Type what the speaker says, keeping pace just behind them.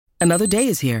Another day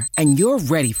is here, and you're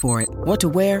ready for it. What to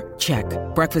wear? Check.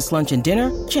 Breakfast, lunch, and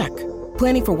dinner? Check.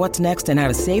 Planning for what's next and how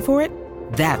to save for it?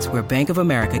 That's where Bank of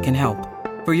America can help.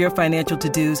 For your financial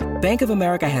to-dos, Bank of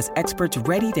America has experts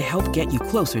ready to help get you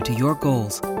closer to your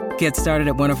goals. Get started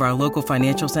at one of our local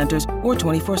financial centers or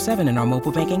 24/7 in our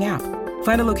mobile banking app.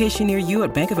 Find a location near you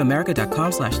at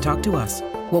bankofamerica.com/talktous.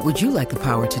 What would you like the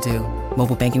power to do?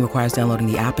 Mobile banking requires downloading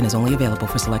the app and is only available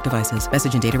for select devices.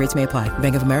 Message and data rates may apply.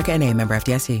 Bank of America N.A., member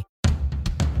FDIC.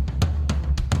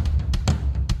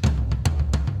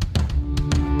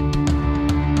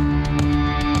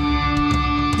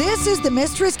 This is the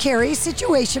Mistress Carrie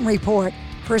Situation Report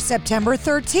for September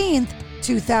 13th,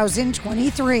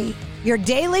 2023. Your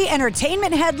daily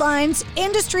entertainment headlines,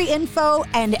 industry info,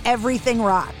 and everything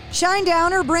rock.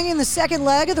 Shinedown are bringing the second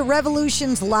leg of the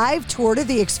Revolution's live tour to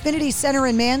the Xfinity Center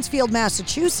in Mansfield,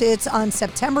 Massachusetts on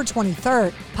September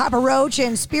 23rd. Papa Roach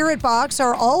and Spirit Box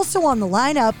are also on the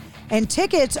lineup, and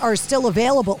tickets are still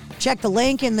available. Check the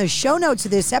link in the show notes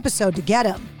of this episode to get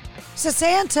them.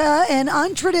 Sasanta, an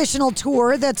untraditional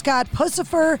tour that's got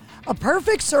Pussifer, A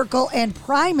Perfect Circle, and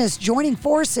Primus joining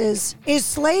forces, is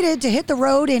slated to hit the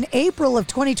road in April of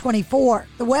 2024.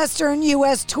 The Western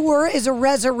U.S. tour is a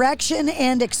resurrection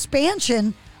and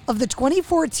expansion of the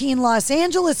 2014 Los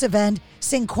Angeles event,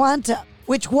 Cinquanta,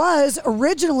 which was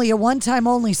originally a one-time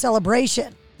only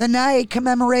celebration. The night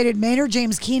commemorated Maynard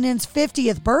James Keenan's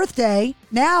 50th birthday.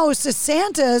 Now,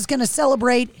 Sasanta is going to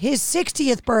celebrate his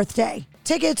 60th birthday.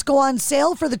 Tickets go on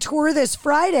sale for the tour this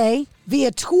Friday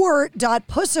via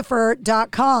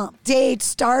tour.pussifer.com. Dates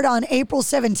start on April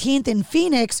 17th in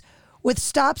Phoenix, with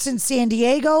stops in San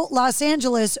Diego, Los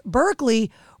Angeles, Berkeley,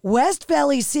 West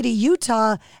Valley City,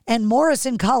 Utah, and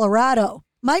Morrison, Colorado.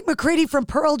 Mike McCready from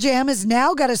Pearl Jam has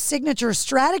now got a signature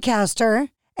Stratocaster,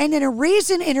 and in a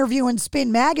recent interview in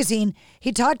Spin Magazine,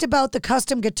 he talked about the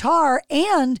custom guitar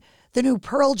and the new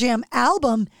Pearl Jam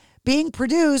album being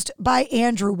produced by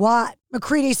Andrew Watt.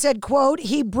 McCready said, quote,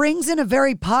 "He brings in a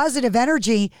very positive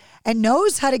energy and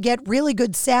knows how to get really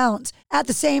good sounds. At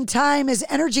the same time, his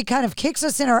energy kind of kicks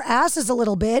us in our asses a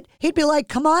little bit. He'd be like,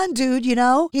 come on, dude, you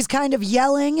know? He's kind of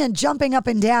yelling and jumping up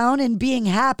and down and being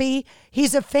happy.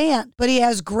 He's a fan, but he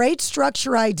has great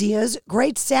structure ideas,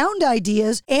 great sound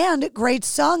ideas, and great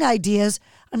song ideas.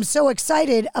 I'm so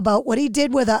excited about what he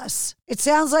did with us." It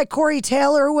sounds like Corey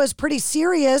Taylor was pretty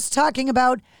serious talking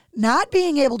about not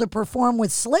being able to perform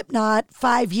with Slipknot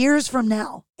 5 years from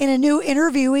now. In a new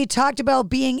interview, he talked about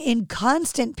being in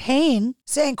constant pain,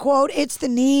 saying, quote, "It's the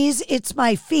knees, it's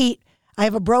my feet. I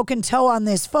have a broken toe on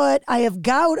this foot. I have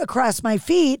gout across my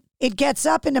feet. It gets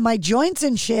up into my joints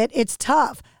and shit. It's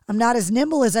tough. I'm not as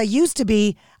nimble as I used to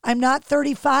be. I'm not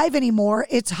 35 anymore.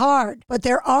 It's hard. But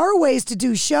there are ways to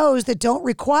do shows that don't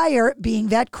require being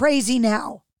that crazy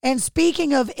now." And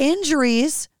speaking of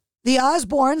injuries, the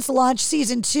Osbournes launched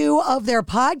season 2 of their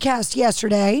podcast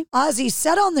yesterday. Ozzy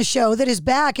said on the show that his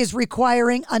back is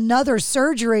requiring another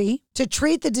surgery to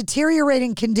treat the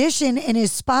deteriorating condition in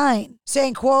his spine,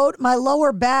 saying, quote, "My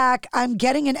lower back, I'm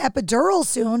getting an epidural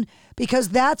soon because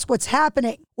that's what's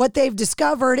happening. What they've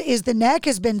discovered is the neck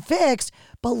has been fixed.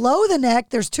 Below the neck,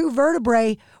 there's 2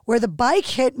 vertebrae where the bike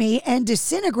hit me and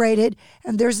disintegrated,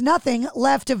 and there's nothing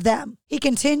left of them." He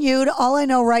continued, "All I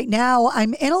know right now,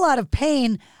 I'm in a lot of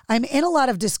pain. I'm in a lot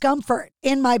of discomfort.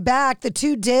 In my back, the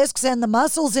 2 discs and the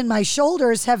muscles in my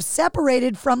shoulders have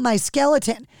separated from my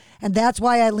skeleton, and that's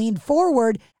why I leaned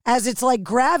forward, as it's like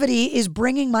gravity is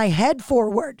bringing my head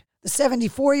forward." The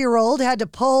 74-year-old had to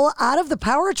pull out of the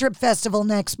Power Trip Festival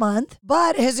next month,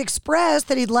 but has expressed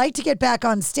that he'd like to get back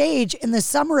on stage in the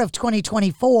summer of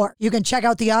 2024. You can check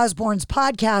out the Osbournes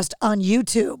podcast on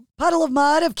YouTube. Puddle of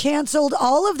Mudd have canceled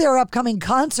all of their upcoming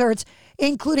concerts,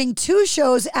 including 2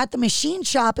 shows at the Machine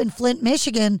Shop in Flint,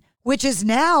 Michigan, which has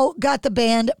now got the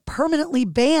band permanently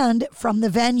banned from the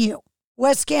venue.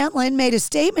 Wes Scantlin made a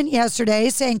statement yesterday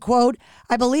saying, quote,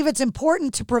 "I believe it's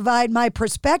important to provide my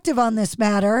perspective on this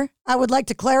matter. I would like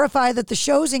to clarify that the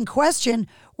shows in question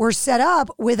were set up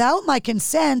without my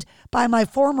consent by my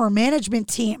former management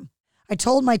team. I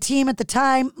told my team at the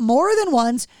time more than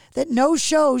once that no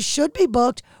shows should be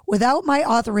booked without my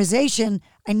authorization.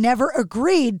 I never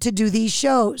agreed to do these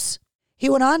shows." He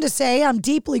went on to say, "I'm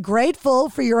deeply grateful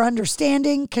for your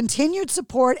understanding, continued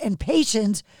support, and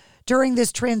patience during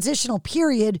this transitional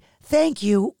period. Thank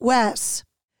you, Wes."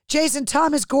 Jason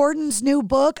Thomas Gordon's new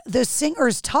book, The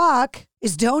Singer's Talk,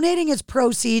 is donating its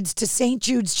proceeds to St.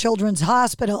 Jude's Children's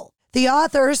Hospital. The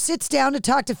author sits down to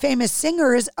talk to famous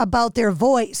singers about their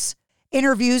voice.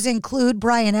 Interviews include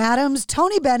Bryan Adams,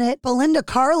 Tony Bennett, Belinda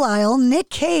Carlisle, Nick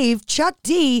Cave, Chuck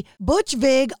D, Butch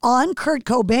Vig on Kurt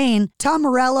Cobain, Tom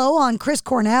Morello on Chris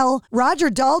Cornell, Roger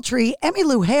Daltrey,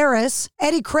 Emmylou Harris,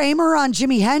 Eddie Kramer on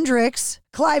Jimi Hendrix,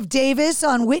 Clive Davis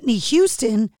on Whitney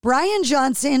Houston, Brian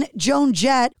Johnson, Joan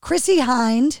Jett, Chrissy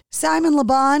Hind, Simon Le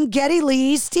Bon, Geddy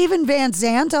Lee, Stephen Van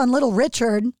Zandt on Little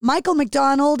Richard, Michael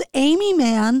McDonald, Amy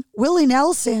Mann, Willie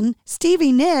Nelson,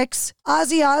 Stevie Nicks,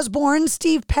 Ozzy Osbourne,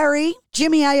 Steve Perry,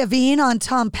 Jimmy Iovine on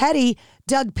Tom Petty,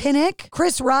 Doug Pinnick,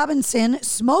 Chris Robinson,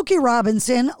 Smokey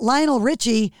Robinson, Lionel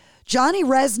Richie, Johnny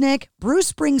Resnick,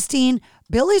 Bruce Springsteen,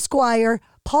 Billy Squier,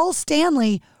 Paul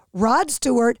Stanley, Rod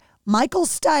Stewart, Michael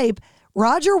Stipe,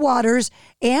 Roger Waters,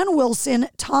 Ann Wilson,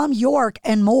 Tom York,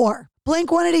 and more.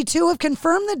 Blink-182 have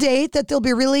confirmed the date that they'll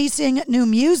be releasing new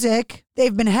music.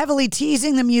 They've been heavily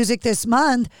teasing the music this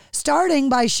month, starting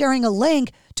by sharing a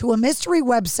link to a mystery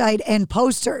website and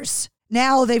posters.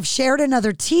 Now they've shared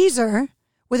another teaser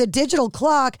with a digital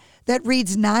clock that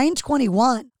reads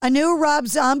 9:21. A new Rob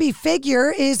Zombie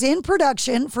figure is in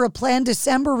production for a planned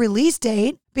December release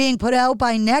date, being put out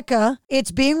by NECA.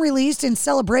 It's being released in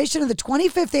celebration of the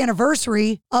 25th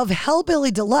anniversary of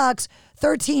Hellbilly Deluxe,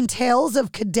 13 Tales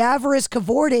of Cadaverous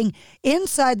Cavorting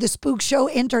inside the Spook Show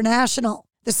International.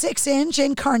 The 6-inch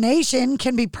incarnation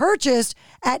can be purchased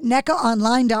at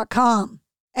NECAonline.com.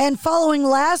 And following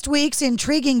last week's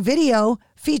intriguing video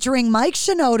featuring Mike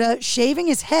Shinoda shaving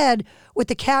his head with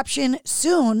the caption,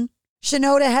 "Soon,"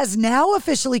 Shinoda has now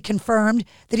officially confirmed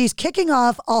that he's kicking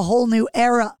off a whole new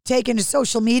era, taking to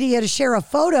social media to share a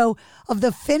photo of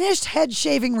the finished head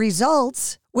shaving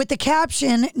results with the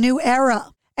caption, "New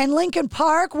Era." And Linkin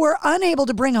Park were unable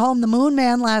to bring home the Moon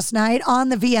Man last night on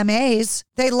the VMAs.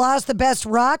 They lost the Best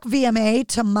Rock VMA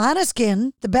to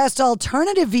Måneskin. The Best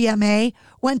Alternative VMA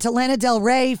went to Lana Del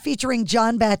Rey featuring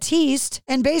John Batiste.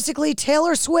 And basically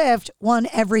Taylor Swift won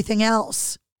everything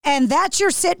else. And that's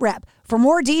your Sit Rep. For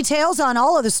more details on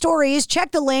all of the stories,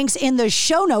 check the links in the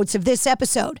show notes of this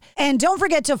episode. And don't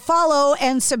forget to follow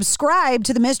and subscribe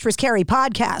to the Mistress Carrie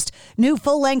podcast. New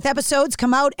full-length episodes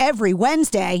come out every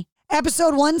Wednesday.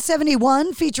 Episode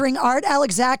 171, featuring Art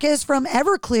Alexakis from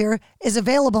Everclear, is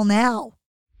available now.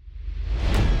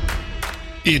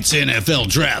 It's NFL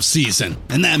draft season,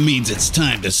 and that means it's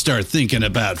time to start thinking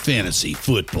about fantasy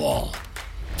football.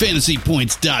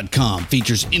 FantasyPoints.com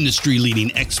features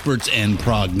industry-leading experts and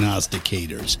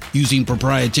prognosticators using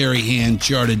proprietary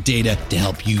hand-charted data to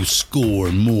help you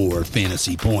score more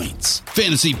fantasy points.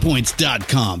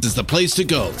 FantasyPoints.com is the place to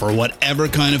go for whatever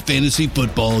kind of fantasy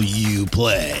football you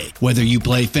play. Whether you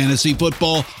play fantasy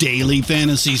football, daily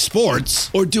fantasy sports,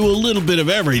 or do a little bit of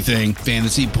everything,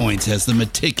 Fantasy Points has the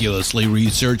meticulously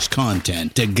researched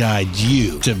content to guide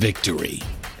you to victory.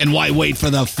 And why wait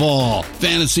for the fall?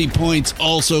 Fantasy Points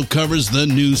also covers the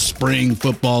new spring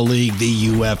football league, the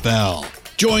UFL.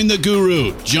 Join the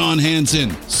guru, John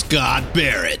Hansen, Scott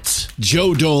Barrett,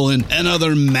 Joe Dolan, and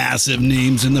other massive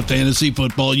names in the fantasy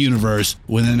football universe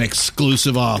with an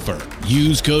exclusive offer.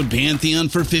 Use code Pantheon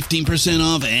for 15%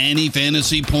 off any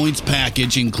Fantasy Points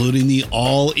package, including the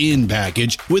all-in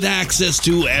package, with access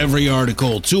to every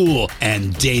article, tool,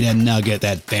 and data nugget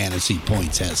that Fantasy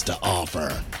Points has to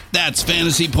offer. That's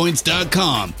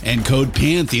FantasyPoints.com and code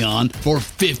Pantheon for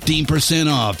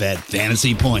 15% off at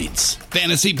Fantasy Points.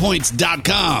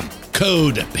 FantasyPoints.com,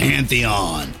 code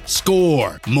Pantheon.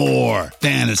 Score more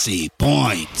fantasy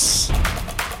points.